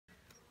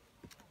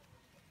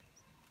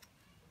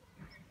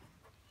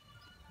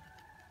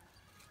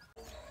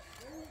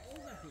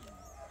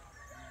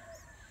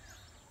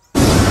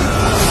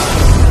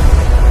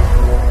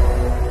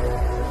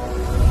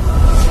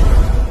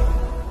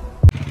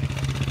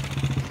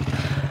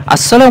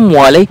আসসালামু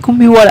আলাইকুম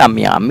ভিউয়ার,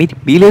 আমি আমির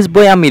ভিলেজ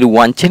বয় আমির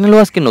ওয়ান চ্যানেলও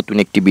আজকে নতুন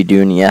একটি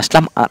ভিডিও নিয়ে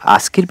আসলাম। আর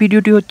আজকের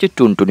ভিডিওটি হচ্ছে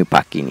টুনটুনি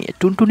পাখি নিয়ে,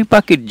 টুনটুনি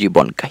পাখির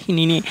জীবন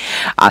কাহিনী নিয়ে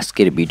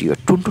আজকের ভিডিও।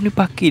 টুনটুনি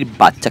পাখির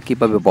বাচ্চা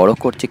কিভাবে বড়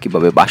করছে,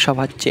 কিভাবে বাসা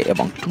বাঁধছে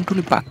এবং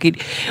টুনটুনি পাখির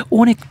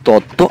অনেক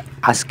তথ্য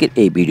আজকের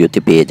এই ভিডিওতে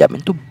পেয়ে যাবেন।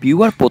 তো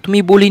ভিউয়ার,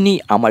 প্রথমেই বলিনি,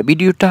 আমার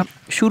ভিডিওটা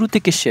শুরু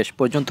থেকে শেষ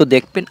পর্যন্ত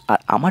দেখবেন। আর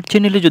আমার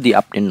চ্যানেলে যদি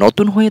আপনি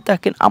নতুন হয়ে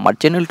থাকেন, আমার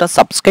চ্যানেলটা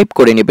সাবস্ক্রাইব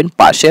করে নেবেন,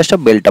 পাশে আসা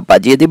বেলটা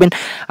বাজিয়ে দেবেন।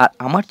 আর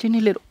আমার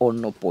চ্যানেলের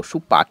অন্য পশু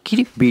পাখির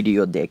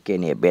ভিডিও দেখে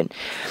নেবেন।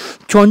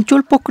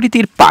 চঞ্চল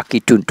প্রকৃতির পাখি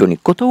টুনটুনি,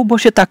 কোথাও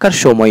বসে থাকার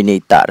সময় নেই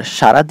তার,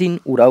 সারাদিন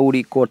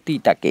উড়াউড়ি করতেই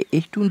থাকে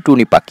এই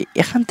টুনটুনি পাখি।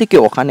 এখান থেকে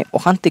ওখানে,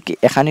 ওখান থেকে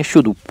এখানে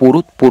শুধু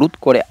পুরুত পুরুত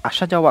করে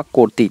আসা যাওয়া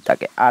করতেই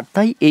থাকে। আর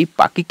তাই এই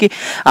পাখিকে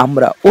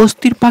আমরা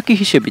অস্থির পাখি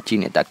হিসেবে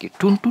চিনে থাকি।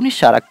 টুনটুনি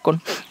সারাক্ষণ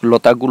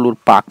লতাগুলোর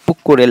পাক পুক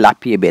করে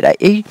লাফিয়ে বেড়ায়।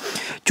 এই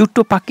ছোট্ট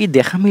পাখি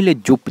দেখা মিলে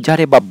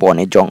ঝোপঝাড়ে বা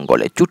বনে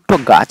জঙ্গলে, ছোট্ট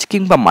গাছ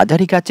কিংবা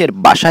মাঝারি গাছের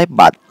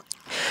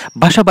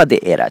বাসা বাঁধে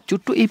এরা।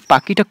 ছোট্ট এই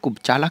পাখিটা খুব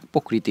চালাক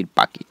প্রকৃতির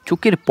পাখি,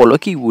 চোখের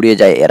পলকেই উড়ে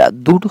যায় এরা।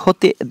 দূর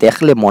হতে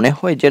দেখলে মনে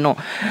হয় যেন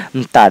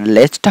তার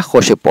লেজটা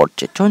খসে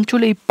পড়ছে।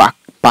 চঞ্চল এই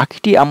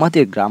পাখিটি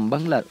আমাদের গ্রাম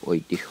বাংলার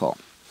ঐতিহ্য।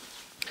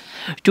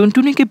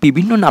 টুনটুনিকে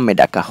বিভিন্ন নামে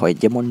ডাকা হয়,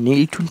 যেমন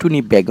নীল টুনটুনি,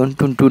 বেগুন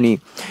টুনটুনি,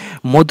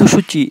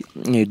 মধুসূচি,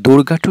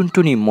 দুর্গা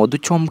টুনটুনি,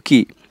 মধুচমকি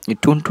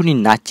টুনটুনি,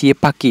 নাচিয়ে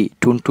পাখি।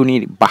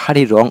 টুনটুনির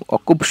বাহারি রং ও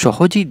খুব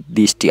সহজেই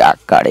দৃষ্টি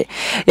আকারে।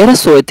 এরা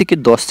 6 থেকে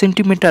 10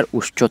 সেন্টিমিটার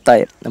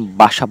উচ্চতায়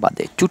বাসা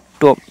বাঁধে।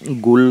 ছোট্ট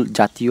গুল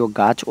জাতীয়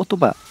গাছ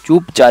অথবা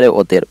চুপচারে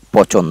ওদের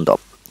পছন্দ।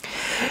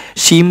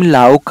 শিম,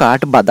 লাউ, কাঠ,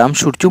 বাদাম,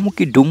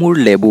 সূর্যমুখী, ডুমুর,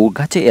 লেবু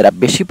গাছে এরা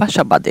বেশি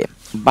বাসা বাঁধে।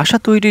 বাসা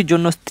তৈরির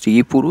জন্য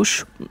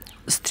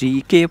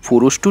স্ত্রীকে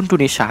পুরুষ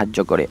টুনটুনি সাহায্য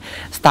করে।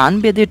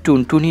 স্থানভেদে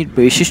টুনটুনির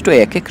বৈশিষ্ট্য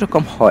এক এক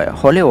রকম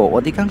হলেও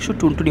অধিকাংশ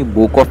টুনটুনি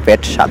বুক ও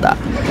পেট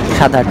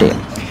সাদাটে,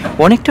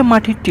 অনেকটা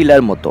মাটির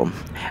টিলার মতো।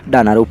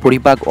 ডানার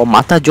উপরিভাগ ও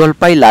মাথা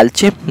জলপাই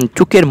লালচে,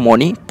 চোখের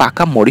মণি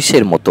পাকা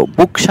মরিচের মতো।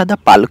 বুক সাদা,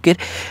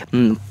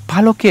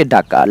 পালকে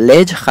ঢাকা,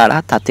 লেজ খাড়া,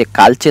 তাতে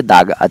কালচে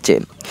দাগ আছে।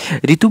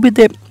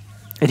 ঋতুভেদে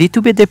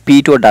ঋতুভেদে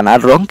পিঠ ও ডানার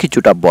রং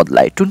কিছুটা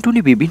বদলায়। টুনটুনি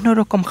বিভিন্ন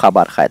রকম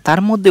খাবার খায়, তার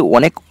মধ্যে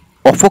অনেক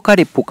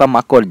অপকারী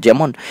পোকামাকড়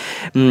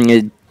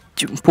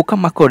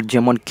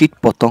যেমন কীট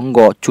পতঙ্গ,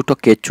 ছোট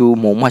কেঁচু,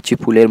 মৌমাছি,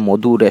 ফুলের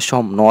মধু,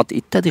 রেশম, নথ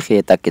ইত্যাদি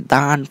খেয়ে থাকে।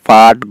 ধান,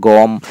 পাট,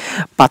 গম,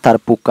 পাতার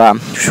পোকা,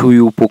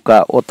 সুয়ু পোকা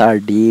ও তার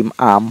ডিম,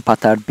 আম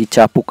পাতার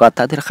বিচা পোকা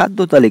তাদের খাদ্য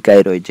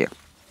তালিকায় রয়েছে।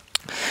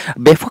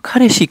 ব্যাপক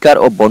হারে শিকার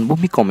ও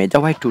বনভূমি কমে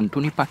যাওয়ায়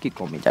টুনটুনি পাখি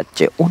কমে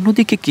যাচ্ছে।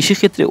 অন্যদিকে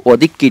কৃষিক্ষেত্রে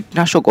অধিক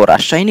কীটনাশক ও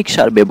রাসায়নিক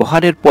সার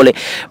ব্যবহারের ফলে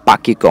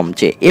পাখি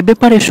কমছে। এ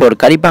ব্যাপারে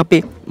সরকারিভাবে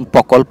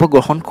প্রকল্প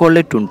গ্রহণ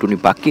করলে টুনটুনি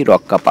পাখি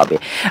রক্ষা পাবে।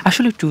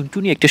 আসলে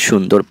টুনটুনি একটা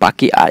সুন্দর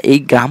পাখি। আর এই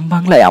গ্রাম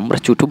বাংলায় আমরা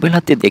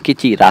ছোটবেলাতে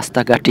দেখেছি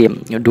রাস্তাঘাটে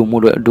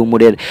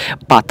ডুমুরের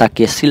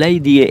পাতাকে সেলাই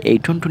দিয়ে এই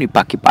টুনটুনি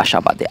পাখি বাসা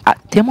বাঁধে। আর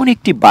তেমন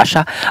একটি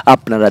বাসা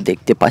আপনারা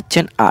দেখতে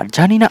পাচ্ছেন। আর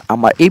জানি না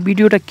আমার এই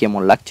ভিডিওটা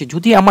কেমন লাগছে।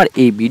 যদি আমার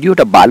এই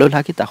ভিডিওটা ভালো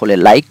লাগে তাহলে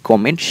লাইক,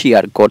 কমেন্ট,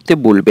 শেয়ার করতে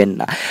ভুলবেন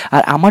না।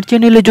 আর আমার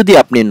চ্যানেলে যদি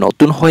আপনি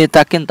নতুন হয়ে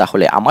থাকেন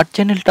তাহলে আমার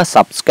চ্যানেলটা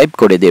সাবস্ক্রাইব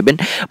করে দেবেন,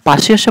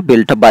 পাশে আসা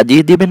বেলটা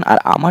বাজিয়ে দেবেন। আর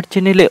আমার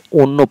চ্যানেলে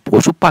অন্য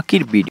পশু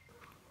পাখির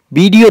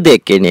ভিডিও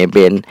দেখে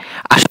নেবেন।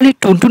 আসলে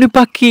টুনটুনি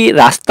পাখি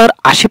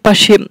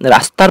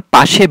রাস্তার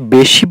পাশে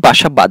বেশি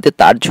বাসা বাঁধে,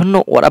 তার জন্য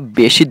ওরা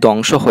বেশি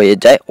ধ্বংস হয়ে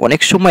যায়।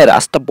 অনেক সময়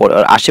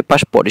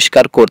আশেপাশ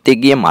পরিষ্কার করতে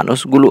গিয়ে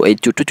মানুষগুলো এই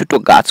ছোট ছোট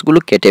গাছগুলো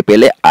কেটে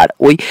ফেলে, আর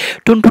ওই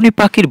টুনটুনি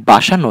পাখির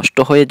বাসা নষ্ট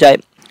হয়ে যায়,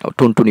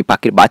 টুনটুনি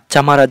পাখির বাচ্চা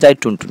মারা যায়,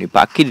 টুনটুনি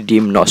পাখির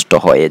ডিম নষ্ট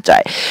হয়ে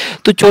যায়।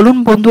 তো চলুন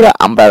বন্ধুরা,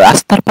 আমরা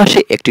রাস্তার পাশে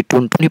একটি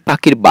টুনটুনি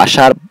পাখির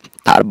বাসার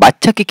তার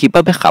বাচ্চাকে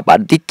কিভাবে খাবার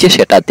দিচ্ছে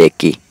সেটা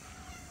দেখি।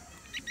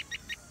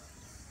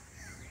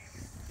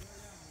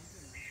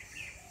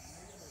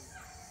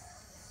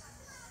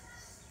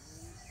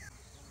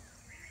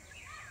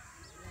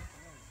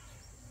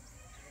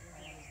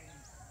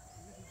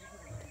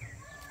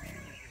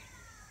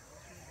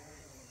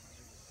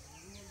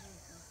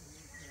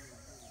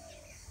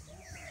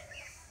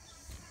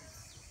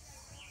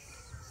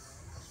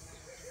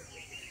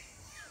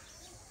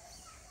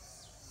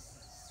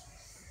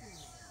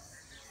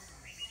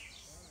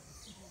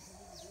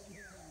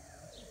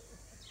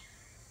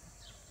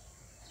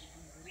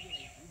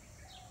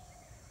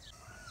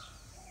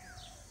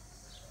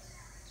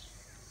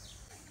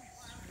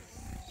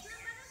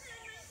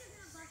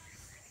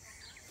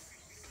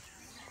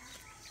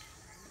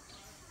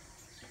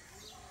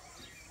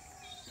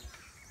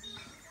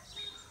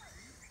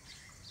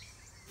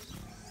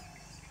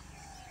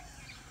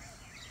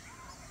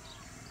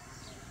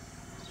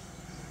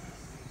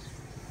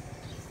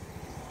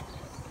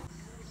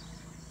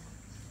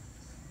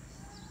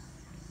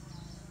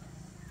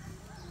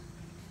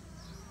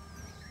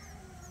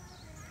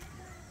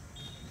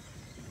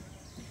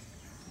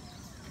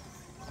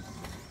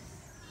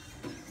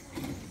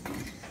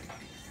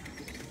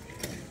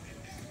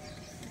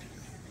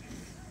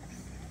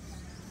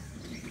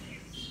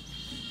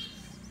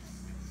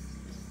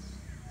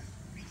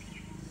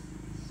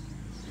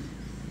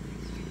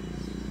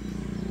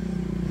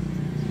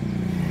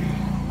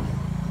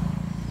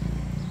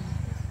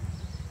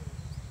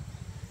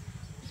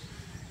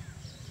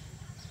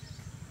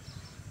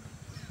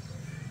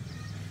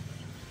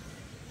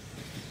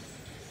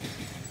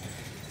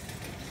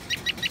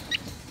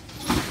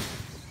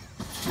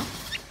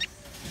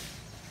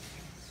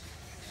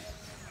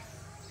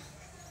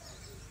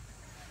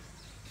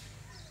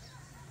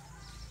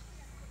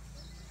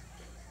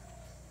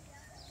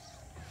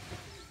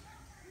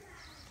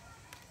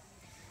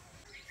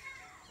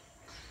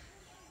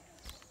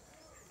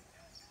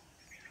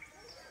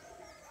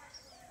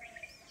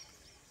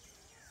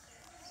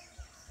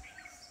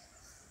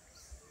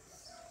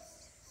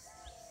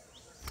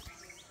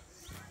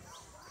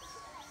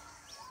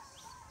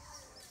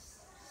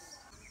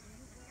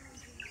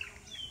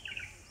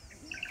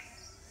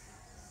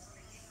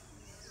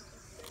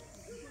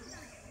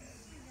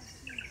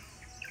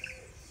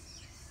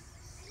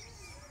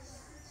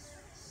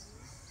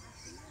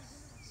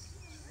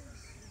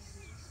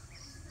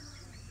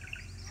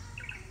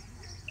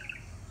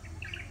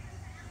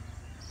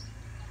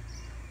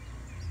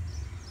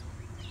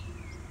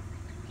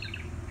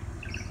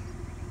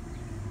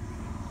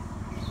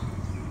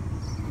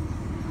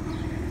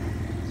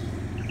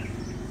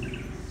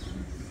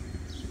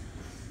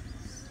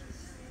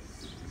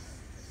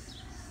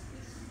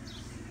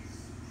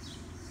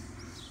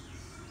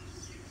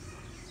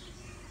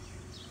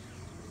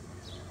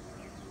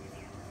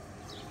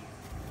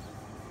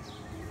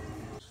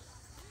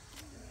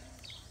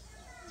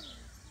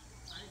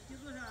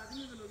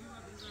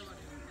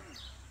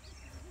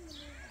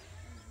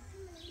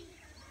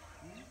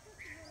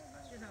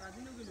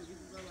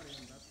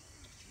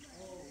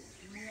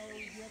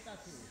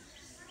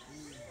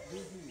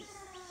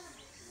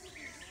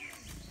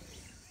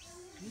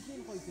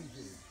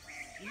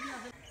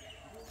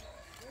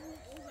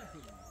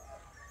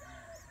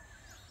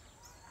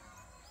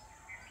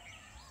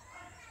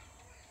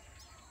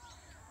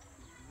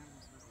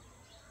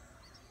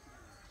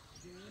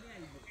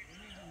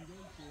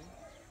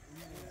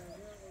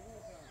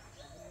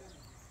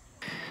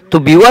 তো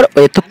ভিউয়ার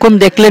এতক্ষণ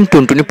দেখলেন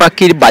টুনটুনি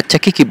পাখির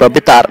বাচ্চাকে কিভাবে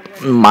তার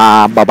মা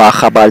বাবা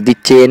খাবার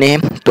দিচ্ছে এনে।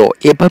 তো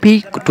এভাবেই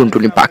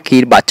টুনটুনি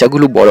পাখির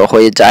বাচ্চাগুলো বড়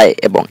হয়ে যায়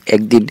এবং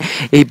একদিন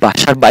এই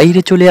বাসার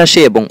বাইরে চলে আসে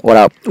এবং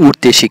ওরা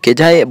উড়তে শিখে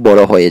যায়,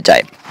 বড় হয়ে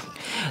যায়।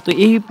 তো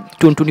এই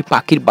টুনটুনি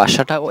পাখির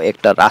বাসাটাও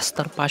একটা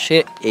রাস্তার পাশে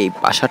এই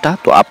বাসাটা।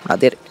 তো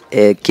আপনাদের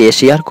কে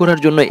শেয়ার করার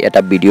জন্য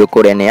এটা ভিডিও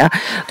করে নেয়া।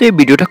 তো এই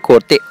ভিডিওটা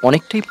করতে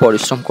অনেকটাই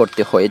পরিশ্রম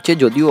করতে হয়েছে,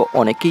 যদিও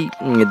অনেকেই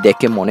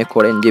দেখে মনে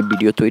করেন যে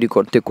ভিডিও তৈরি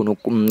করতে কোনো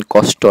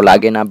কষ্ট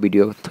লাগে না,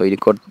 ভিডিও তৈরি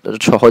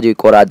সহজেই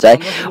করা যায়।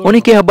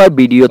 অনেকে আবার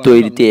ভিডিও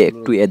তৈরিতে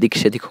একটু এদিক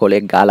সেদিক হলে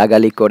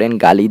গালাগালি করেন,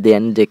 গালি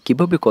দেন যে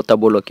কিভাবে কথা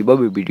বলো,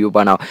 কিভাবে ভিডিও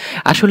বানাও।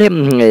 আসলে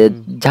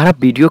যারা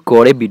ভিডিও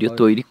করে, ভিডিও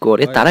তৈরি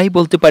করে, তারাই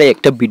বলতে পারে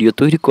একটা ভিডিও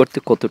তৈরি করতে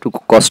কতটুকু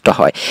কষ্ট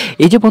হয়।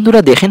 এই যে বন্ধুরা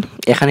দেখেন,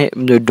 এখানে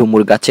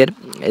ডুমুর গাছের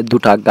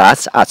দুটা গাছ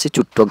আছে,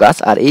 ছোট্ট গাছ,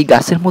 আর এই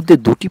গাছের মধ্যে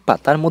দুটি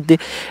পাতার মধ্যে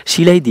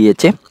সেলাই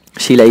দিয়েছে।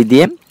 সেলাই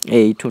দিয়ে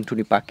এই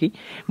টুনটুনি পাখি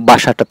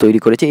বাসাটা তৈরি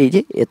করেছে। এই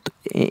যে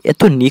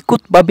এত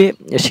নিখুঁতভাবে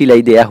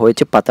সেলাই দেয়া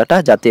হয়েছে পাতাটা,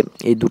 যাতে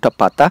এই দুটা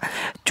পাতা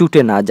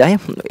চুটে না যায়,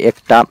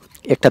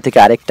 একটা থেকে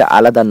আরেকটা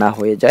আলাদা না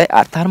হয়ে যায়।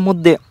 আর তার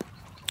মধ্যে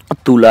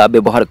তুলা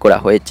ব্যবহার করা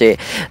হয়েছে,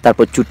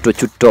 তারপর ছোট্ট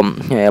ছোট্ট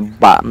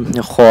বা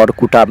খড়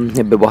কুটা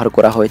ব্যবহার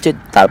করা হয়েছে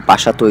তার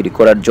বাসা তৈরি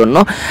করার জন্য।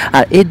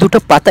 আর এই দুটো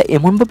পাতা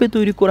এমনভাবে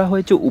তৈরি করা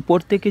হয়েছে, উপর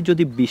থেকে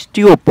যদি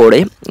বৃষ্টিও পড়ে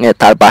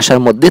তার বাসার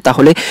মধ্যে,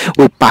 তাহলে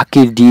ওই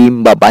পাখির ডিম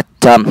বা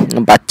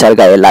বাচ্চার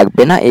গায়ে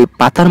লাগবে না, এই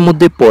পাতার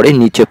মধ্যে পড়ে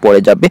নিচে পড়ে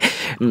যাবে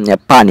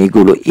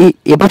পানিগুলো।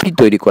 এভাবেই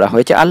তৈরি করা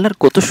হয়েছে। আল্লাহর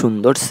কত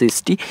সুন্দর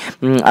সৃষ্টি,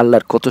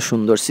 আল্লাহর কত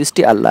সুন্দর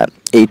সৃষ্টি। আল্লাহ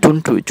এই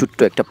ছোট্ট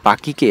একটা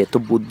পাখিকে এত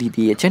বুদ্ধি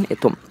দিয়েছেন,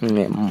 এত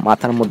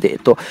মাথার মধ্যে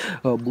এত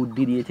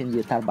বুদ্ধি দিয়েছেন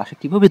যে তার বাসা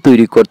কিভাবে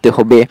তৈরি করতে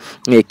হবে,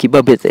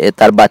 কিভাবে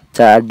তার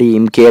বাচ্চা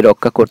ডিমকে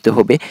রক্ষা করতে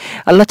হবে।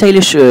 আল্লাহ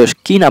চাইলে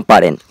কি না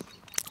পারেন।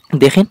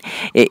 দেখেন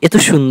এত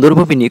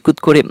সুন্দরভাবে নিখুঁত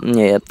করে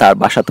তার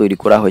বাসা তৈরি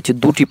করা হয়েছে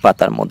দুটি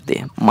পাতার মধ্যে,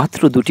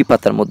 মাত্র দুটি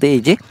পাতার মধ্যে।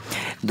 এই যে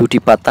দুটি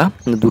পাতা,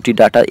 দুটি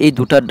ডাঁটা, এই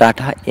দুটা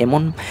ডাঁটা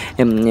এমন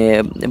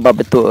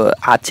ভাবে তো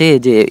আছে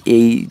যে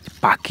এই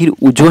পাখির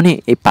ওজনে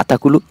এই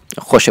পাতাগুলো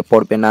খসে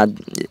পড়বে না,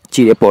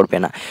 চিড়ে পড়বে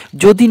না,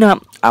 যদি না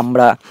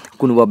আমরা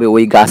কোনোভাবে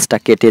ওই গাছটা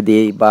কেটে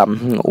দিই বা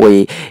ওই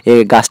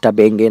গাছটা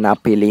ভেঙে না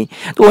ফেলি।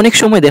 তো অনেক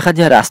সময় দেখা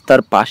যায়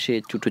রাস্তার পাশে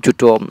ছোটো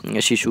ছোটো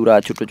শিশুরা,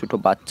 ছোটো ছোটো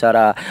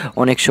বাচ্চারা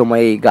অনেক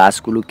সময় এই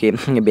গাছগুলোকে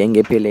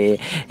ভেঙে ফেলে,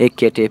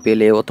 কেটে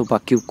ফেলে, অথবা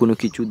কেউ কোনো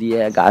কিছু দিয়ে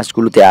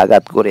গাছগুলোতে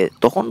আঘাত করে।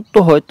 তখন তো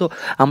হয়তো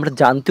আমরা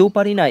জানতেও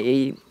পারি না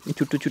এই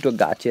ছোটো ছোটো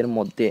গাছের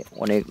মধ্যে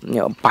অনেক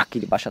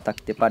পাখির বাসা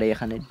থাকতে পারে,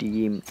 এখানে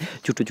ডিম,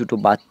 ছোটো ছোটো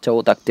বাচ্চাও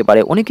থাকতে পারে,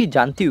 অনেকেই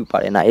জানতেও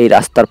পারে না এই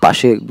রাস্তার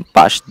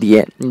পাশ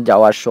দিয়ে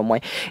যাওয়ার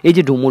সময়। এই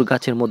যে ডুমুর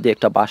গাছের মধ্যে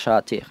একটা বাসা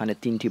আছে, এখানে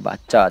 3টি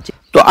বাচ্চা আছে।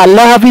 তো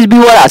আল্লাহ হাফিজ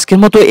ভিউয়ার, আজকের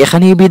মতো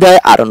এখানেই বিদায়।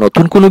 আরো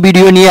নতুন কোনো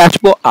ভিডিও নিয়ে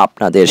আসবো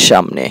আপনাদের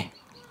সামনে।